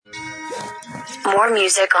More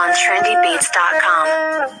music on trendybeats.com.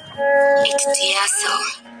 It's DSO.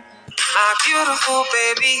 My beautiful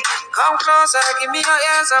baby, come closer, give me your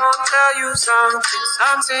ears. I want to tell you something.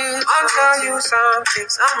 I want to tell you something.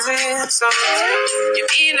 You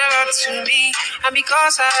mean a lot to me, and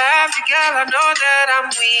because I have you, girl, I know that I'm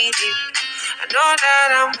winning.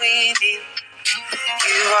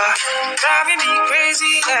 You are driving me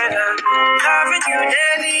crazy, and I'm loving you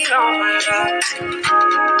daily. Oh my God.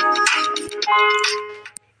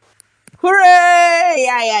 Hooray!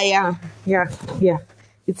 Yeah.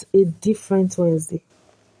 It's a different Wednesday.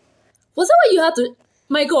 Was that what you had to?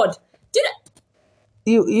 My God, did I?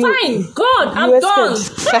 Fine, God, I'm done.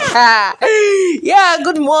 Yeah,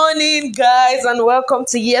 good morning, guys, and welcome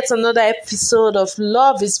to yet another episode of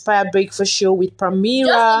Love Inspired Breakfast Show with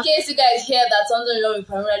Pramira. Just in case you guys hear that something wrong with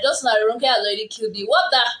Pramira, just now Ronke has already killed me. What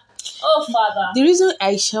the? Oh, Father. The reason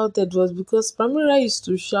I shouted was because Pramira used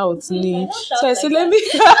to shout. So I said, let me.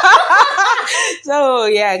 So,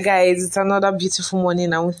 yeah, guys, it's another beautiful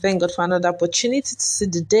morning, and we thank God for another opportunity to see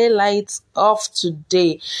the daylight of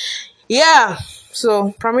today. Yeah,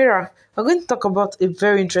 so, Pramira, we're going to talk about a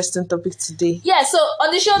very interesting topic today. Yeah, so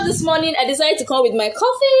on the show this morning, I decided to come with my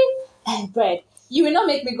coffee and bread. You will not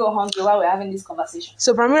make me go hungry while we're having this conversation.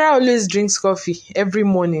 So, Pramira always drinks coffee every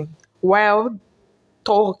morning while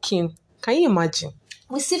talking. Can you imagine?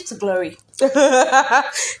 We sip to glory.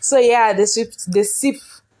 So yeah, they sip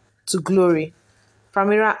to glory.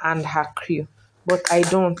 Pramira and her crew, but I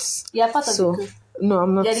don't. You're part of the crew. No,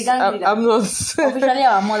 I'm not. You're the gang leader. I'm not. Officially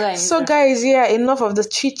our mother. So guys, yeah, enough of the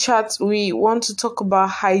chit chat. We want to talk about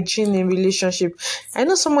hygiene in relationship. I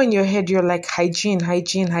know somewhere in your head you're like hygiene.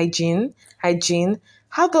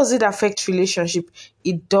 How does it affect relationship?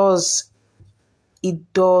 It does.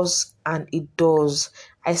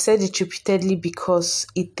 I said it repeatedly because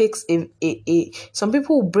it takes some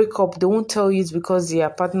people will break up. They won't tell you it's because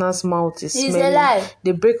their partner's mouth is smelling. It's a lie.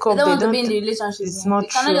 They break up. They don't want to be in the relationship. It's not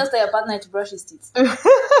true. You cannot just tell your partner to brush his teeth.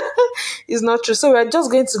 It's not true. So we're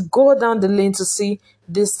just going to go down the lane to see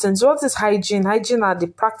these things. What is hygiene? Hygiene are the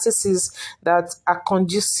practices that are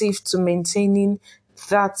conducive to maintaining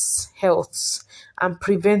that health and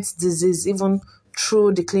prevent disease, even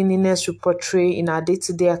through the cleanliness we portray in our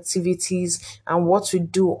day-to-day activities and what we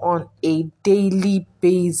do on a daily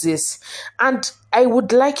basis. And I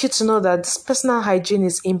would like you to know that this personal hygiene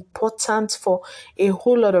is important for a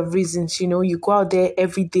whole lot of reasons. You know, you go out there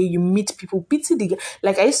every day, you meet people,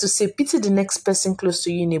 like I used to say, pity the next person close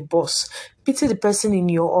to you in a bus, pity the person in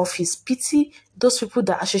your office, pity those people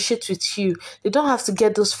that associate with you. They don't have to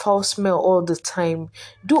get those foul smell all the time.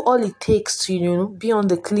 Do all it takes to, be on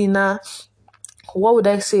the cleaner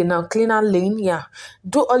lane. Yeah,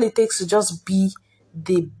 do all it takes to just be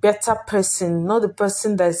the better person, not the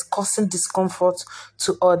person that is causing discomfort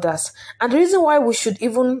to others. And the reason why we should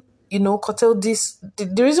even curtail this,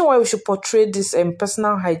 the reason why we should portray this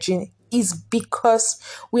personal hygiene is because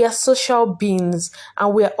we are social beings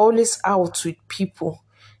and we are always out with people.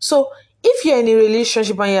 So if you're in a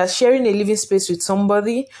relationship and you're sharing a living space with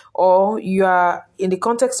somebody, or you are in the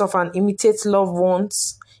context of an intimate loved one,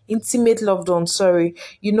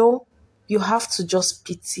 you have to just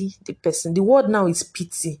pity the person. The word now is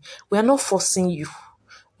pity. We are not forcing you.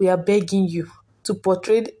 We are begging you to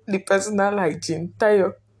portray the personal hygiene.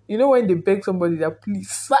 Tayo, when they beg somebody that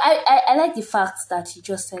please. But I like the fact that you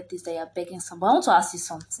just said this, that you're begging somebody. I want to ask you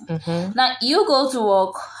something. Mm-hmm. Now, you go to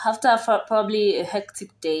work after probably a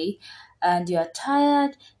hectic day and you're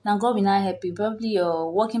tired. Now, God will not help you. Probably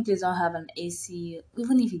your working place don't have an AC.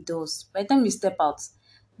 Even if it does, by the time you step out,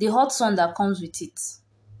 the hot sun that comes with it,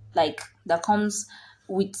 like that comes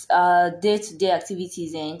with day-to-day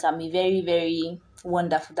activities, and can be very, very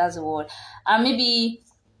wonderful. That's the word. And maybe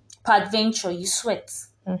peradventure you sweat.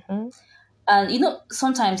 Mm-hmm. And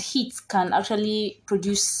sometimes heat can actually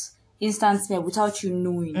produce instant smell without you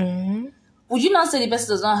knowing. Mm-hmm. Would you not say the person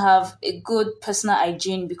does not have a good personal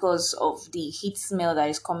hygiene because of the heat smell that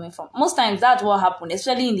is coming from? Most times that's what happens,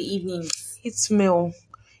 especially in the evenings. Heat smell.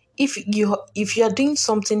 If you're doing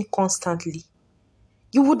something constantly,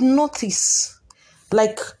 you would notice.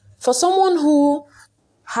 Like for someone who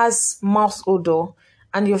has mouth odor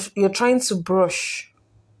and you're trying to brush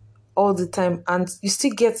all the time and you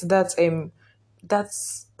still get that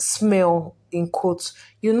smell in quotes,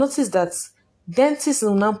 you notice that dentists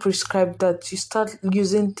will now prescribe that you start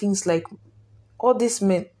using things like all these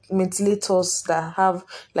ventilators that have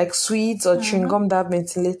like sweets or chewing gum that have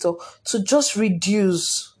ventilator to just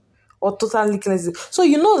reduce or totally cleanse it. So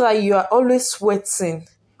you know that you are always sweating.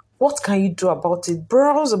 What can you do about it?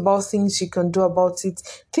 Browse about things you can do about it.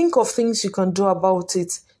 Think of things you can do about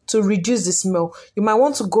it to reduce the smell. You might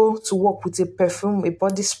want to go to work with a perfume, a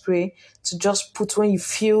body spray to just put when you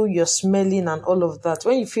feel you're smelling and all of that.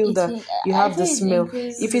 When you feel that you I have the think it smell.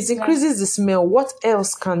 increases If the it smell. increases the smell, what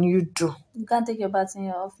else can you do? You can't take your bath in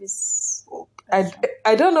your office.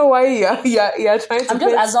 I don't know why you're trying to I'm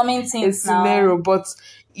just paint assuming a things scenario, now. but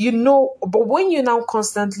but when you now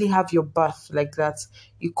constantly have your bath like that,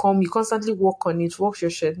 you constantly work on it, wash your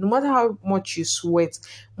shirt, no matter how much you sweat,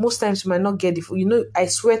 most times you might not get it. I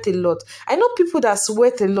sweat a lot. I know people that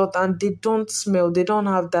sweat a lot and they don't smell, they don't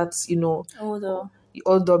have that, Although,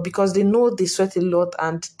 odor because they know they sweat a lot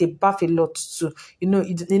and they bath a lot too.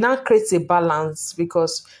 It now creates a balance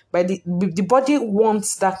because by the body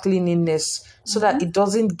wants that cleanliness so that it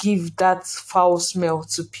doesn't give that foul smell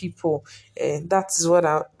to people. That is what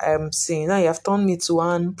I'm saying. Now you have turned me to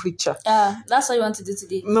one preacher. that's what you want to do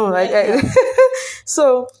today. No, Well, like yeah.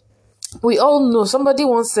 so we all know somebody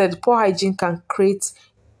once said poor hygiene can create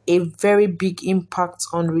a very big impact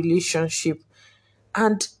on relationship.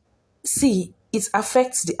 And see, it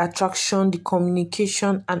affects the attraction, the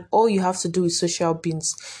communication, and all you have to do with social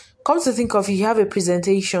beings. Come to think of it, you have a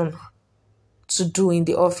presentation to do in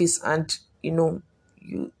the office, and you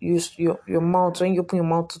use your mouth. When you open your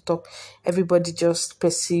mouth to talk, everybody just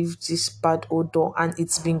perceives this bad odor, and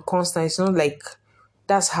it's been constant. It's not like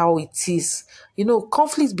that's how it is.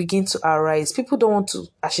 Conflicts begin to arise. People don't want to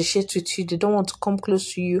associate with you. They don't want to come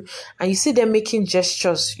close to you. And you see them making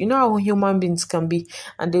gestures. You know how human beings can be.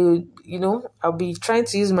 And I'll be trying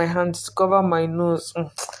to use my hand to cover my nose.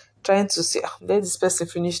 Trying to say, let this person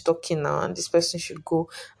finish talking now and this person should go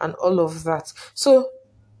and all of that. So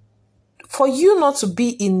for you not to be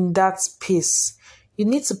in that space, you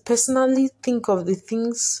need to personally think of the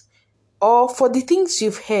things, or for the things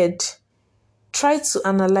you've heard, try to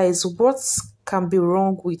analyze what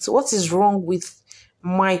is wrong with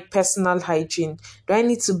my personal hygiene. Do I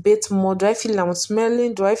need to bathe more? Do I feel I'm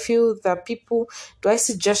smelling? Do I feel that do I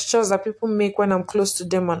see gestures that people make when I'm close to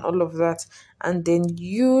them and all of that? And then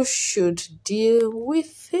you should deal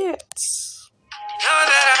with it. Know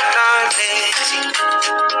that I'm not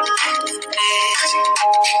letting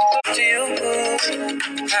you.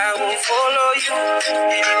 I will follow you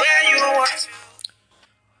anywhere you want.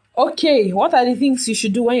 Okay, what are the things you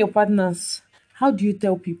should do when your partners? How do you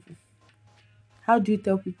tell people? How do you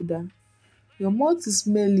tell people that your mouth is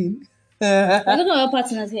smelling? We're talking about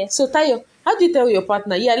partners here. So Tayo, how do you tell your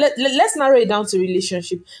partner? Yeah, let's narrow it down to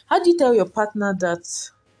relationship. How do you tell your partner that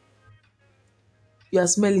you are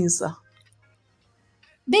smelling, sir?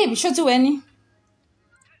 Babe, show to any.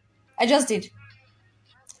 I just did.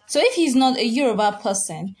 So if he's not a Yoruba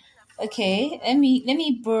person, okay, let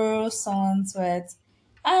me borrow someone's words.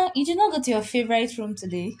 You did not go to your favorite room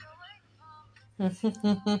today.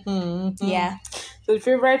 Yeah. So the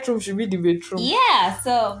favorite room should be the bedroom. Yeah,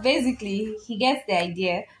 so basically he gets the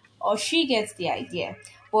idea or she gets the idea.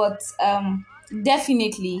 But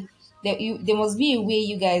definitely there must be a way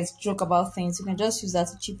you guys joke about things. You can just use that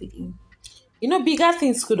to chip it in. Bigger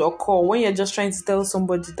things could occur when you're just trying to tell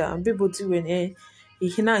somebody that people do when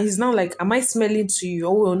he's now like, am I smelling to you?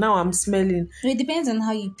 Oh well, now I'm smelling. So it depends on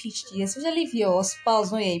how you pitched it, especially if your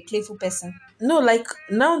spouse knows you're a playful person. No, like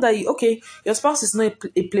now that your spouse is not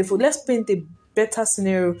a playful. Let's paint a better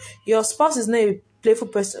scenario. Your spouse is not a playful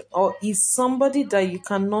person, or is somebody that you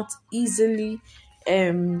cannot easily.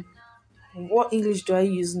 What English do I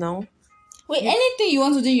use now? Wait, anything you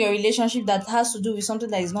want to do in your relationship that has to do with something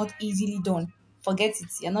that is not easily done, forget it.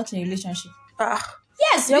 You're not in a relationship. Ah,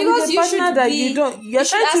 Yes, you're with because a you partner should that be. you don't. You're You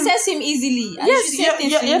should trying to. access him easily. And Yes, you should say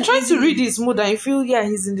things to you're him trying to easily. read his mood and you feel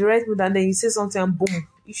he's in the right mood, and then you say something and boom,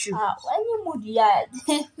 issue. Any mood, yeah.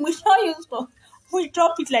 We don't use we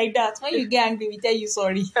drop it like that. When you get angry, we tell you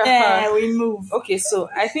sorry. We move. Okay, so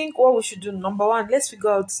I think what we should do, number one, let's figure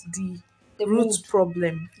out the root mood.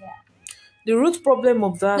 problem. Yeah. The root problem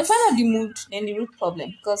of that. The find out the mood, then the root problem.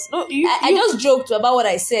 Because No, I just joked about what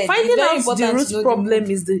I said. finding It's very out important the to know root the problem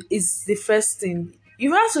mood. is the first thing.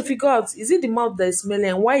 You have to figure out, is it the mouth that is smelling,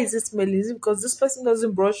 and why is it smelling? Is it because this person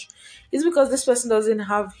doesn't brush? Is it because this person doesn't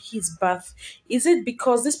have his bath? Is it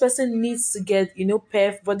because this person needs to get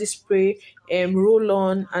perf, body spray, roll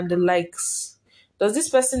on and the likes? Does this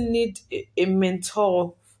person need a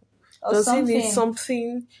mentor? Or Does he need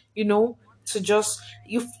something. something, to just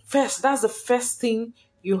you first? That's the first thing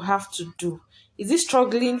you have to do. Is he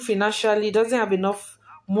struggling financially? Doesn't have enough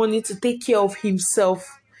money to take care of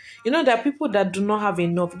himself? There are people that do not have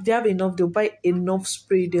enough. If they have enough, they'll buy enough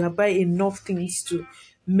spray, they'll buy enough things to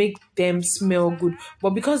make them smell good.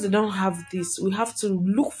 But because they don't have this, we have to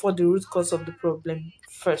look for the root cause of the problem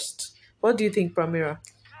first. What do you think, Pramira?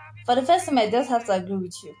 For the first time, I just have to agree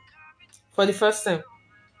with you. For the first time.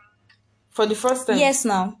 For the first time. Yes,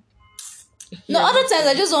 now. No, Yeah, other makes times I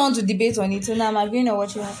sense. just don't want to debate on it. So now I'm agreeing on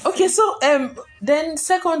what you have. Okay, so then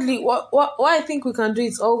secondly, what I think we can do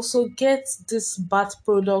is also get this bath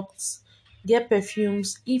products, get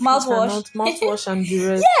perfumes if you Mouthwash. cannot mouthwash and the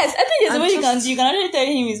rest. Yes, I think there's a And way you can just do. You can actually tell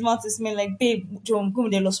him his mouth is smell like, babe, John,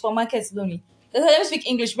 come to the supermarket lonely. That's why I don't speak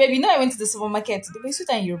English. Babe, you know I went to the supermarket. The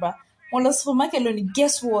way in Yoruba. When the supermarket lonely,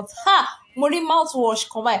 guess what? Ha! Mori mouthwash,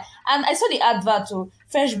 come by. And I saw the advert to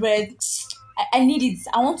fresh bread. I need it.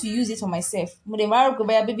 I want to use it for myself. Mori maro go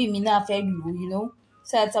buy baby mina fair you know.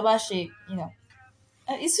 So it's about shake, you know.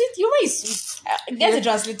 It's sweet. Your way is sweet. Get a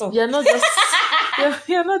translator. you're not just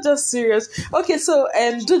you're not just serious. Okay, so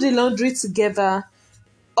do the laundry together.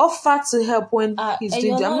 Offer to help when he's doing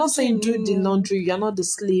Your I'm not laundry saying do the new. laundry, you're not the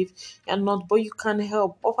slave, you're not, but you can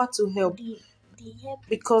help. Offer to help. They help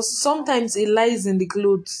Because sometimes it lies in the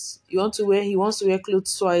clothes. He wants to wear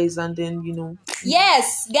clothes twice, and then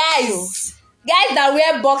Yes, guys. Guys that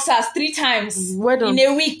wear boxers 3 times wear in done.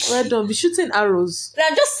 a week. Wear done. Be shooting arrows.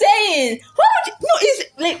 I'm just saying. Why would you? No, is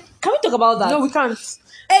like. Can we talk about that? No, we can't.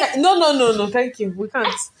 Eh. No. Thank you. We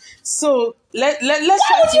can't. So let's Why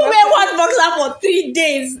try would to you wear one boxer for 3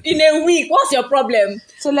 days in a week? What's your problem?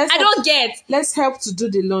 So let's I don't get. let's help to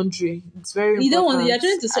do the laundry. It's very You don't important. want.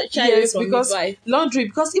 You're trying to shy away Yes, from because it. Why? laundry.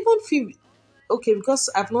 Because even okay, because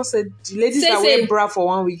I've not said the ladies that Say. wear bra for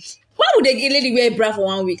 1 week. Why would a lady wear a bra for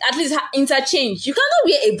 1 week? At least interchange. You cannot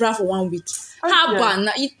wear a bra for 1 week. How yeah. bad?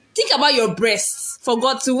 Now, you think about your breasts. For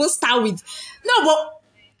God to will start with. No, but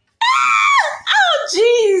oh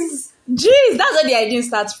jeez. Jeez, that's where the idea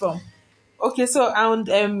starts from. Okay, so and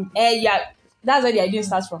Yeah, that's where the idea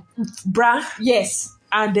starts from. bra Yes.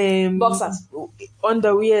 and Boxers.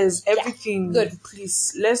 underwears, everything. good.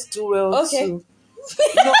 Please, let's do well Okay. too.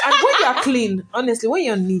 And when you are clean, honestly, when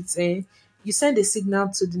you're neat, you send a signal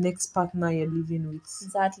to the next partner you're living with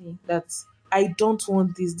Exactly. that I don't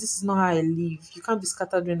want this. This is not how I live. You can't be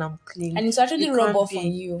scattered when I'm clean. And it's actually You rub can't off be-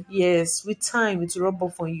 on you. Yes, with time it will rub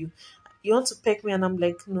off on you. You want to peck me, and I'm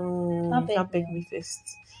like, no, Can't you can't peck peck me first.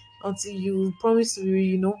 Until you promise to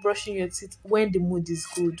be, brushing your teeth when the mood is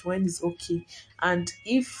good, when it's okay. And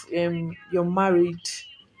if you're married,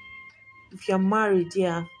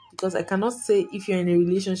 yeah, because I cannot say if you're in a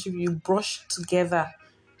relationship you brush together,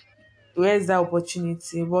 where is that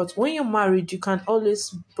opportunity? But when you're married, you can always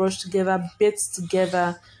brush together, bathe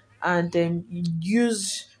together, and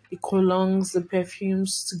use the colognes, the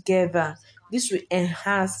perfumes together. This will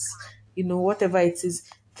enhance, whatever it is.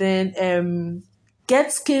 Then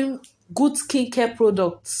get good skincare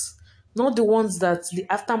products, not the ones that the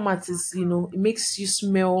aftermath is, it makes you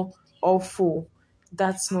smell awful.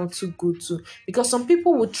 That's not too good too, because some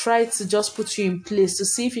people will try to just put you in place to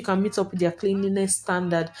see if you can meet up with their cleanliness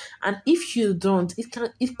standard, and if you don't,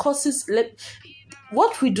 it causes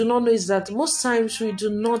what we do not know is that most times we do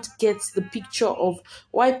not get the picture of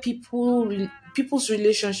why people's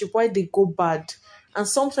relationship, why they go bad. And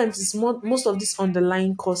sometimes it's most of these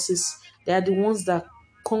underlying causes, they are the ones that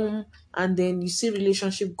come, and then you see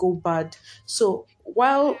relationship go bad. So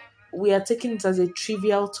while we are taking it as a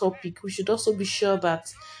trivial topic, we should also be sure that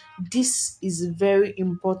this is very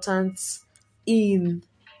important in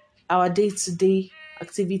our day-to-day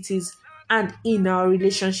activities and in our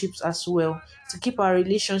relationships as well. To keep our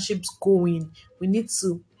relationships going, we need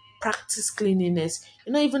to practice cleanliness.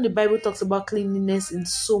 Even the Bible talks about cleanliness in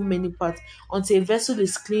so many parts. Until a vessel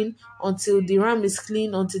is clean, until the ram is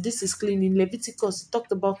clean, until this is clean. In Leviticus, it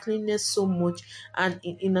talked about cleanness so much. And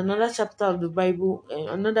in another chapter of the Bible,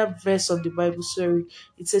 another verse of the Bible, sorry,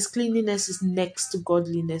 it says cleanliness is next to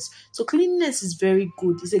godliness. So cleanliness is very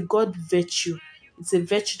good. It's a God virtue. It's a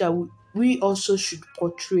virtue that we also should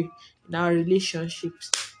portray in our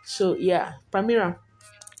relationships. So yeah, Pamira,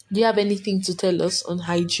 do you have anything to tell us on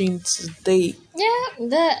hygiene today? Yeah,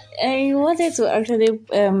 that I wanted to actually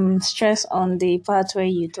stress on the part where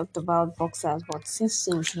you talked about boxers, but since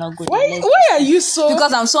we should not go there, Why are you so?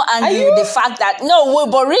 because I'm so angry with the fact that no,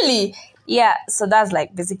 wait, but really, yeah. So that's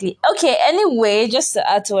like basically okay. Anyway, just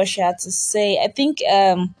to add to what she had to say, I think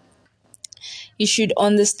you should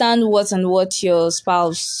understand what your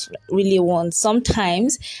spouse really wants.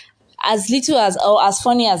 Sometimes, as little as or as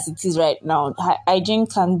funny as it is right now, hygiene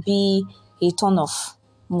can be a turn off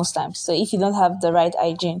most times. So if you don't have the right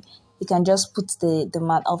hygiene, you can just put the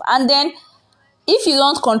man off. And then if you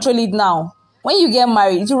don't control it now, when you get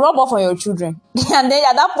married, it will rub off on your children. And then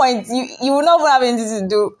at that point, you will not even have anything to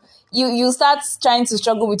do. You start trying to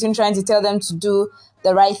struggle between trying to tell them to do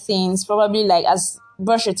the right things, probably like as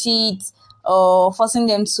brush your teeth or forcing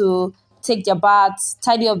them to take their baths,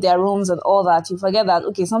 tidy up their rooms and all that. You forget that,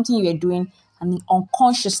 okay, something you were doing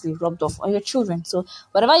unconsciously rubbed off on your children. So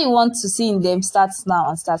whatever you want to see in them starts now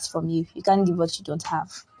and starts from you. You can't give what you don't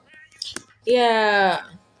have. Yeah.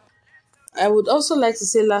 I would also like to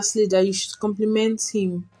say lastly that you should compliment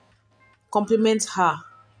her.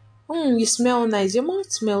 You smell nice. Your mouth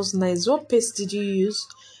smells nice. What paste did you use?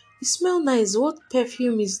 You smell nice. What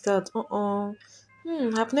perfume is that?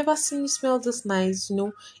 I've never seen you smell this nice,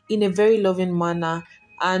 in a very loving manner.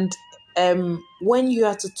 And when you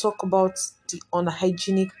are to talk about the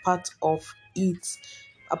unhygienic part of it,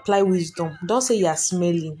 apply wisdom. Don't say you're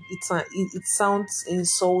smelling. It sounds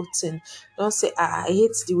insulting. Don't say, I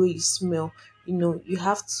hate the way you smell. You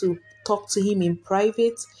have to talk to him in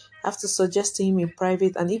private, have to suggest to him in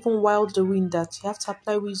private, and even while doing that, you have to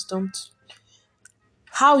apply wisdom.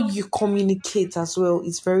 How you communicate as well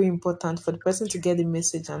is very important for the person to get the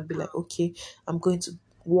message and be like, okay, I'm going to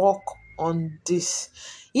work on this.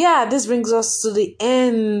 Yeah, this brings us to the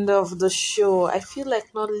end of the show. I feel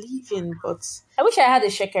like not leaving, but I wish I had a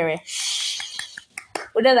shekere.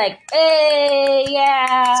 We're just like, hey,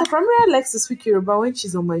 yeah. So Pramira likes to speak Yoruba when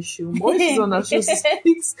she's on my show. But when she's on her show,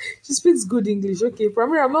 she speaks good English. Okay,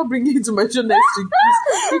 Pramira, I'm not bringing you to my show next week.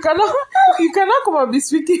 Please. You cannot come and be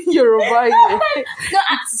speaking Yoruba here. No,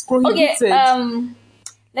 it's prohibited. Okay,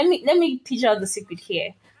 let me teach out the secret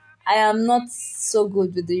here. I am not so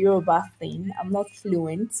good with the Yoruba thing. I'm not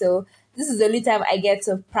fluent, so this is the only time I get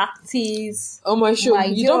to practice on my show.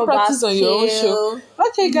 You don't practice on your own show.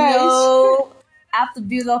 Okay, guys. No, I have to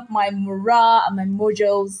build up my morale and my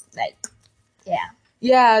mojos. Like, yeah.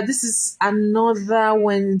 Yeah, this is another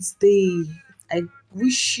Wednesday. I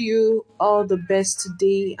wish you all the best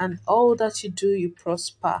today, and all that you do, you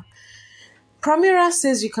prosper. Pramira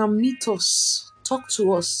says you can meet us, talk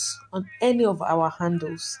to us on any of our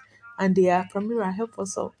handles. And they are, Pramira, help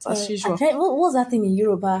us out as usual. What was that thing in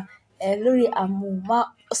Yoruba? Lori Amuma.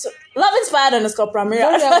 So, love inspired _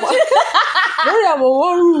 Pramira. Lori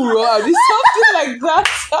Amuma, something like that.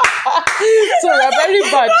 So we're very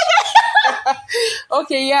bad.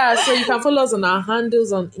 Okay, yeah. So you can follow us on our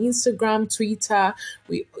handles on Instagram, Twitter.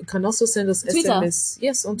 You can also send us Twitter? SMS.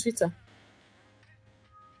 Yes, on Twitter.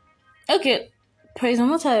 Okay, praise and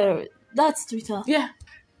water. That's Twitter. Yeah.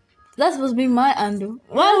 That's supposed to be my handle.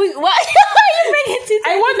 Why are you bringing Twitter?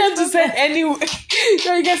 I want them to send anyway.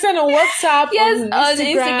 So you can send on WhatsApp, yes, on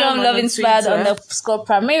Instagram, Love Inspired _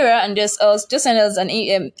 Pramira, and just send us an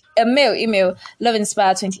email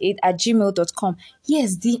loveinspired28@gmail.com.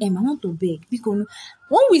 Yes, DM. I want to beg because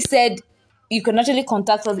when we said you can actually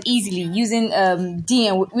contact us easily using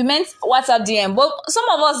DM, we meant WhatsApp DM, but some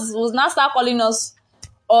of us will now start calling us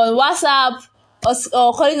on WhatsApp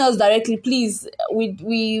or calling us directly. Please, we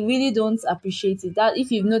really don't appreciate it. That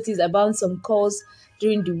if you've noticed about some calls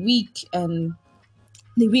during the week and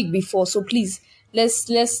the week before, so please let's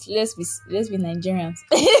be Nigerians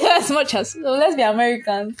as much as let's be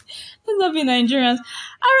Americans. Let's not be Nigerians. All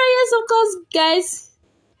right, yes, of course, guys.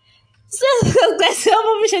 So guys, we have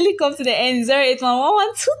officially come to the end.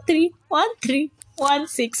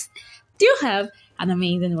 08111231316. Do you have an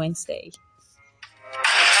amazing Wednesday?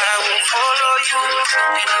 I will follow you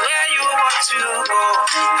anywhere you want to go.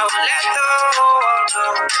 I will let the whole world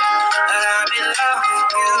know that I'm in love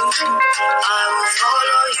with you. I will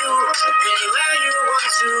follow you anywhere you want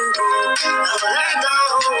to go. I will let the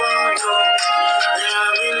whole world know that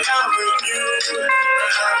I'm in love with you.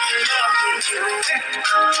 That I'm in love with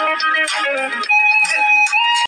you.